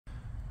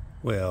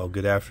Well,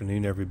 good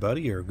afternoon,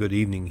 everybody, or good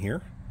evening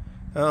here.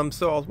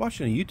 So I was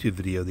watching a YouTube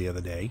video the other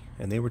day,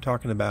 and they were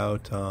talking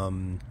about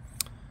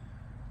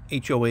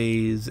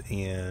HOAs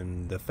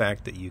and the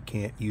fact that you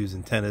can't use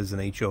antennas in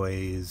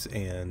HOAs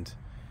and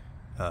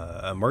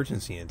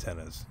emergency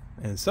antennas.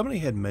 And somebody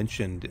had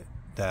mentioned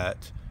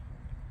that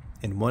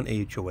in one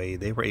HOA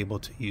they were able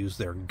to use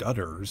their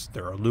gutters,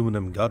 their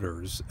aluminum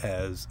gutters,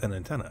 as an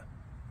antenna.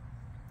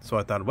 So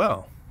I thought,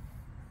 well,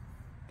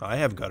 I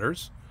have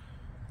gutters.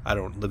 I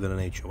don't live in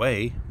an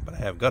HOA, but I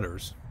have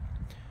gutters.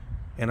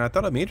 And I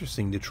thought it'd be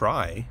interesting to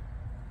try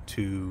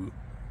to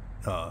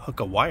hook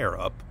a wire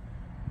up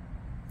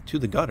to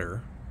the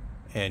gutter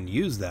and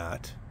use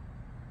that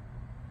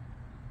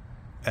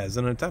as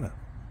an antenna.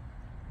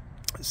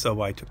 So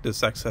I took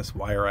this excess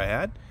wire I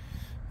had,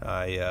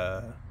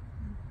 I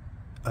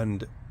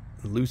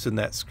loosened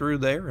that screw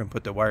there and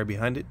put the wire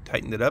behind it,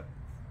 tightened it up,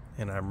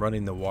 and I'm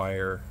running the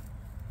wire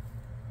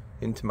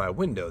into my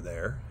window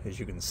there. As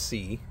you can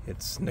see,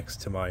 it's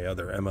next to my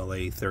other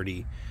MLA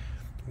 30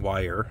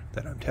 wire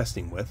that I'm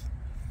testing with.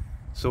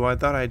 So I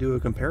thought I'd do a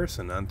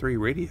comparison on 3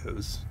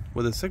 radios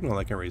with a signal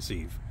I can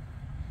receive.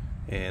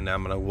 And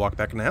I'm going to walk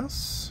back in the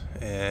house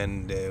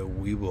and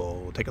we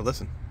will take a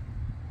listen.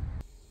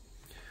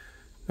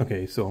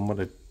 Okay, so I'm going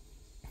to,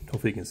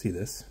 hopefully you can see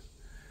this.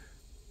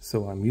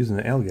 So I'm using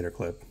an alligator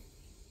clip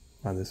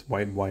on this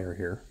white wire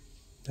here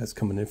that's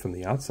coming in from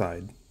the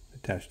outside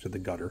attached to the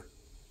gutter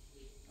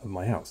of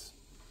my house.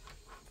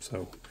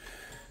 So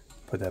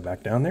put that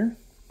back down there,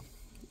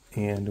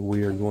 and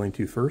we are going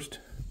to first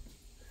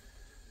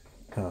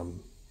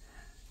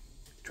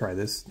try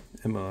this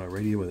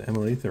radio with an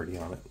MLA 30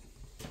 on it.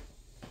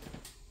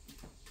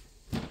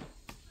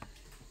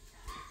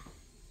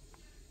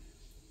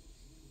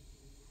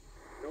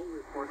 No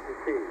report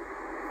received.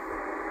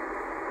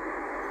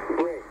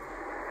 Break.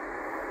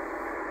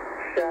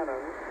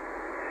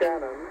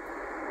 Shannon,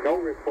 no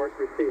report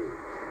received.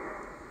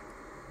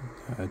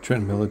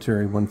 Trenton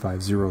Military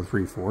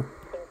 15034.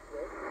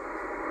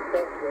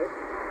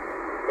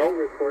 No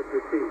report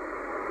received.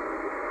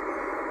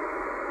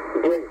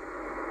 Break.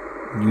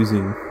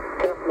 Using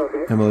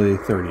MLA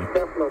 30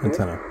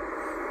 antenna.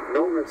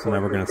 No report. So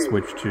now we're going to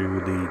switch to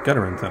the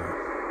gutter antenna.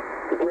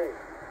 Break.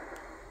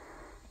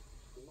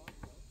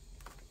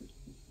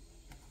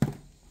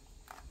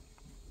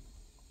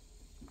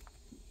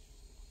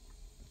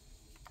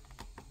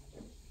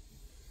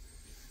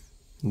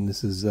 And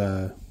this is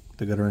the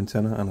gutter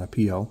antenna on a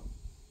PL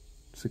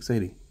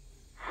 680.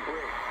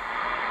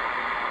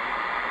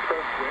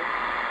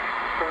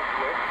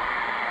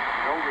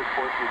 No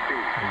report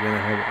received. Again, I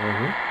have it right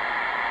here.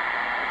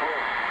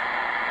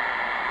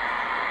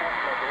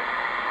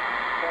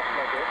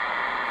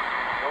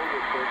 No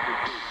report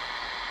received.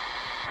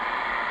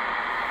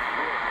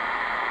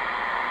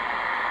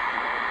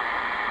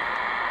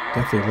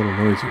 Definitely a little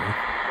noisier.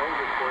 No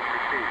report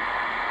received.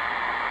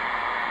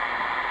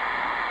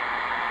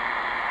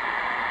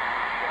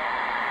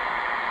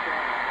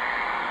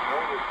 No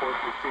report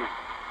received.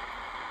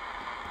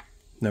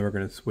 Now we're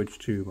going to switch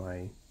to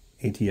my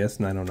ATS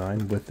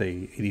 909 with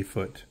a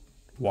 80-foot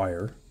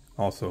wire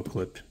also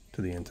clipped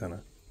to the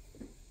antenna.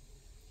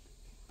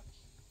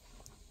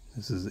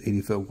 This is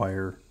 80-foot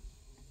wire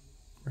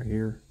right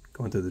here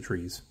going through the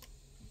trees.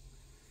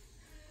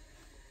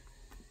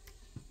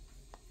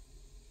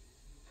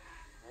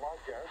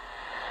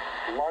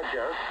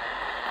 Larger.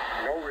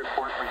 No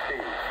report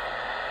received.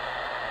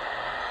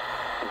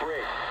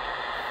 Break.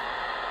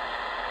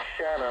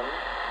 Shannon,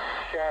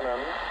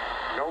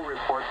 no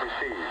report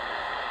received.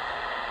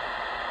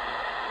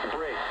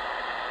 Break.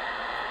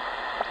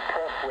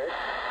 Presswick,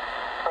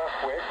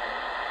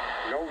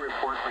 no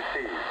report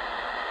received.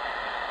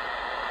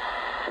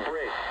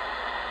 Break.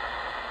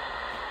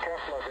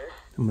 Keflavik.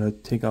 I'm going to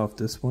take off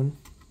this one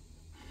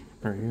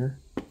right here,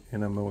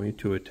 and I'm going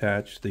to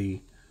attach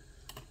the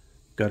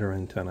gutter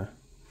antenna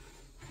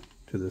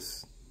to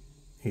this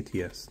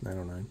ATS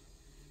 909.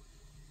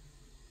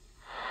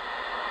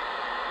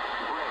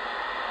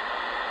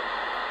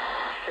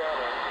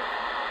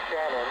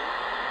 Shannon,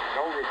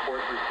 no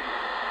report received.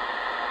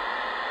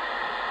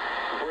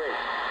 Break.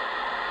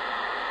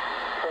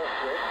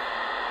 Presswick,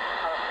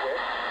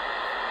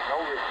 no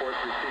report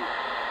received.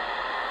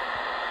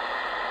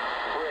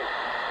 Break.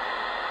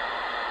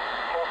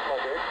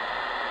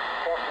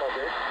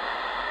 Keflavik,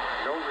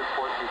 no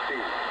report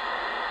received.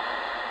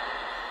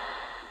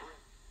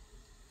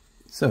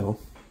 So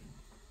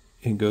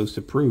it goes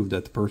to prove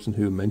that the person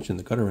who mentioned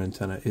the gutter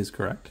antenna is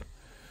correct.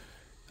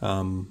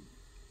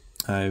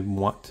 I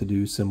want to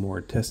do some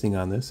more testing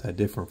on this at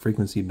different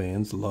frequency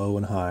bands, low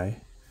and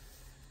high,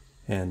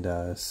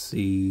 and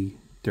see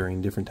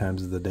during different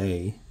times of the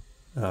day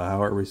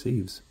how it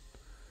receives.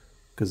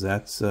 Because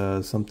that's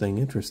something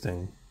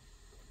interesting,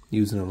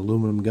 using an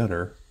aluminum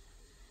gutter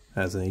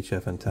as an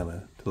HF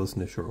antenna to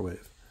listen to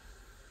shortwave.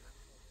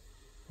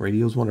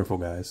 Radio's wonderful,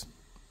 guys.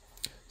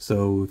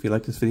 So if you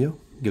like this video,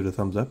 give it a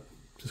thumbs up,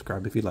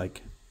 subscribe if you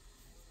like.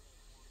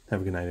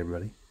 Have a good night,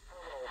 everybody.